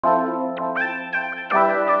Please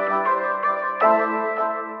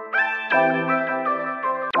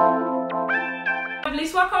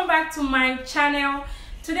welcome back to my channel.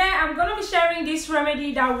 Today I'm going to be sharing this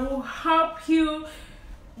remedy that will help you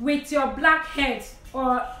with your blackheads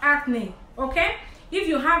or acne. Okay, if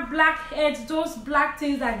you have blackheads, those black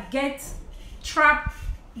things that get trapped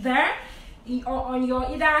there or on your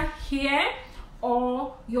either hair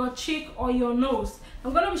or your cheek or your nose,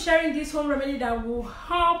 I'm going to be sharing this home remedy that will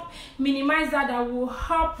help minimize that will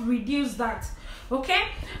help reduce that. Okay,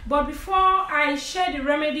 but before I share the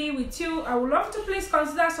remedy with you, I would love to please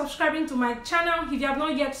consider subscribing to my channel if you have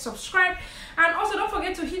not yet subscribed, and also don't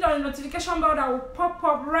forget to hit on the notification bell that will pop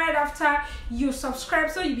up right after you subscribe,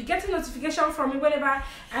 so you'll be getting notification from me whenever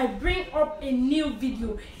I bring up a new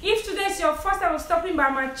video. If today is your first time stopping by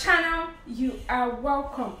my channel, you are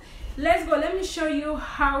welcome. Let's go. Let me show you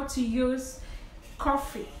how to use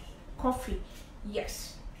coffee,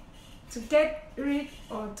 yes, to get rid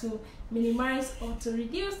or to minimize or to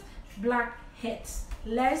reduce blackheads.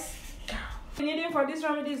 Let's go. The needing for this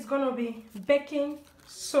remedy is going to be baking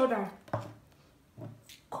soda,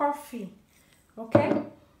 coffee, okay,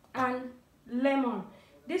 and lemon.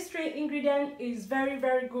 This three ingredient is very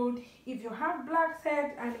good. If you have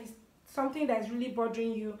blackhead and it's something that's really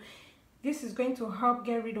bothering you, this is going to help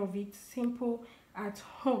get rid of it. Simple at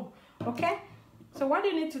home. Okay, so what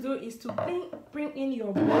you need to do is to bring in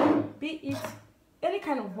your bowl, be it any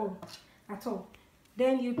kind of bowl at all.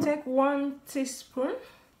 Then you take 1 teaspoon,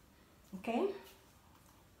 okay,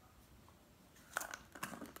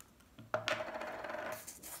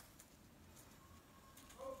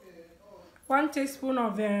 one teaspoon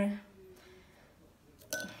of that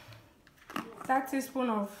teaspoon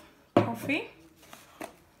of coffee,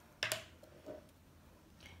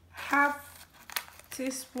 half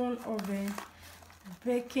teaspoon of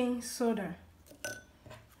baking soda,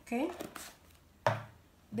 okay.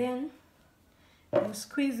 Then you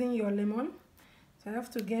squeeze in your lemon. So I have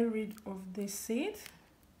to get rid of the seed,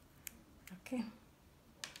 okay.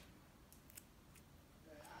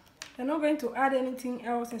 I'm not going to add anything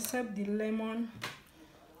else except the lemon,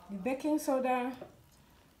 the baking soda,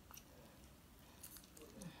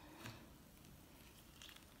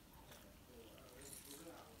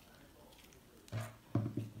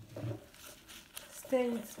 stir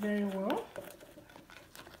it very well.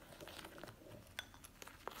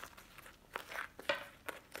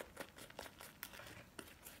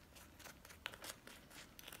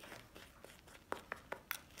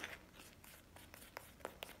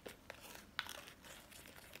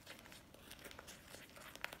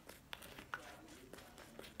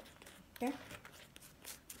 Okay.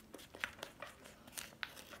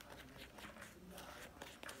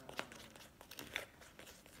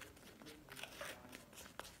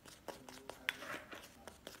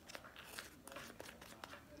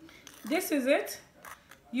 This is it.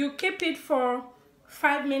 You keep it for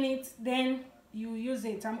 5 minutes, then you use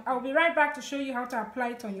it. I'll be right back to show you how to apply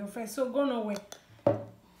it on your face, so go nowhere.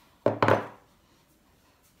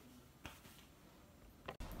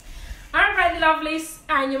 Alright lovelies,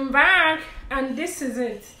 I am back and this is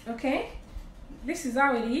it. Okay, this is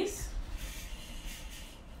how it is.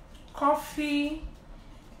 Coffee,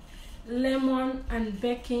 lemon and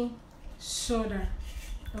baking soda.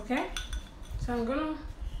 Okay, so I'm gonna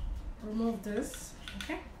remove this,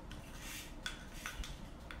 okay,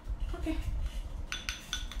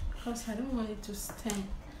 because I don't want it to stain.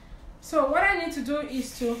 So what I need to do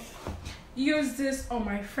is to use this on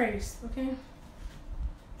my face, okay.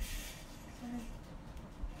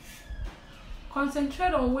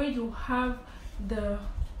 Concentrate on where you have the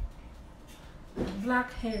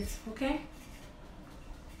blackheads, okay.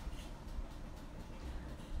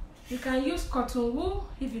 You can use cotton wool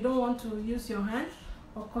if you don't want to use your hand,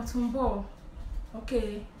 or cotton ball,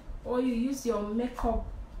 okay, or you use your makeup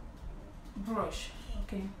brush,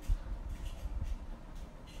 okay.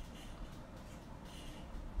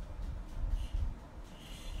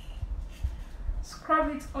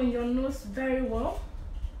 Scrub it on your nose very well.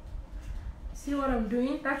 See what I'm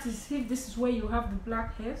doing? That is if this is where you have the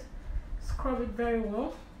blackheads. Scrub it very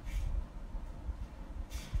well.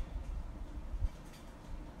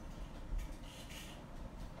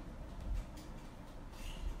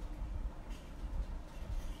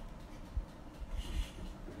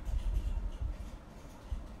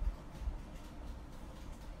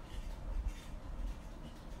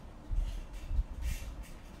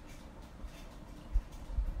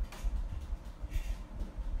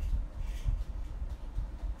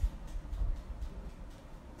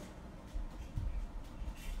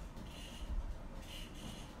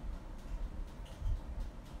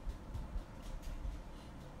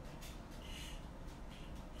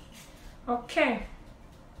 Okay,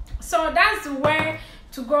 so that's the way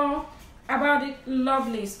to go about it,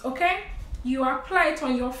 lovelies. Okay, you apply it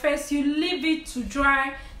on your face, you leave it to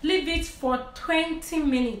dry, leave it for 20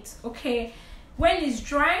 minutes. Okay, when it's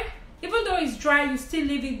dry, even though it's dry, you still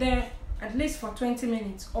leave it there at least for 20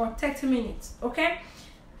 minutes or 30 minutes. Okay,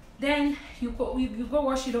 then you go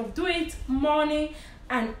wash it off. Do it morning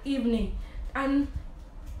and evening, and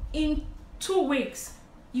in 2 weeks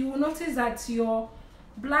you will notice that your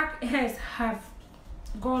blackheads have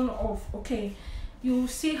gone off. Okay, you will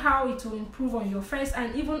see how it will improve on your face,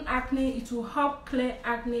 and even acne, it will help clear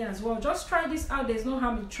acne as well. Just try this out, there's no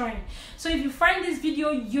harm in trying. So if you find this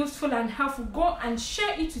video useful and helpful, go and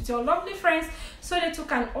share it with your lovely friends so that you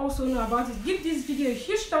can also know about it. Give this video a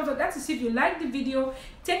huge thumbs up, that is if you like the video.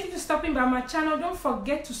 Thank you for stopping by my channel. Don't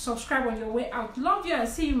forget to subscribe on your way out. Love you, and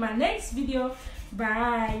see you in my next video.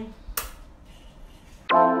 Bye.